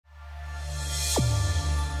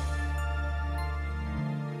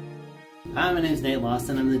Hi, my name is Nathaniel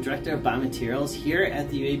Lawson. I'm the Director of Biomaterials here at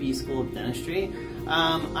the UAB School of Dentistry.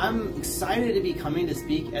 I'm excited to be coming to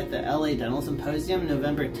speak at the LA Dental Symposium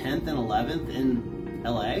November 10th and 11th in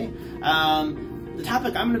LA. The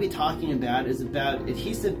topic I'm going to be talking about is about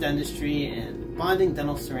adhesive dentistry and bonding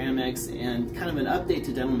dental ceramics and kind of an update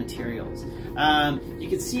to dental materials. You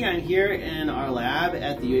can see I'm here in our lab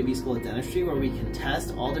at the UAB School of Dentistry where we can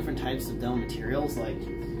test all different types of dental materials. Like,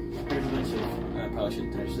 here's a bunch of, I probably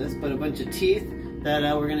shouldn't touch this, but a bunch of teeth that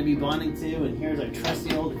we're going to be bonding to, and here's our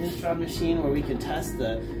trusty old Instrad machine where we can test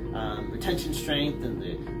the retention strength and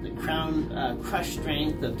the crown crush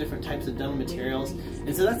strength of different types of dental materials.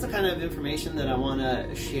 And so that's the kind of information that I want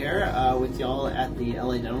to share with y'all at the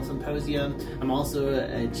LA Dental Symposium. I'm also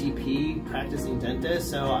a GP practicing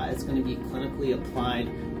dentist, so it's going to be clinically applied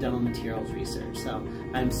dental materials research. So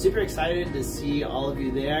I'm super excited to see all of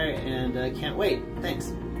you there and can't wait.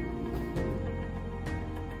 Thanks.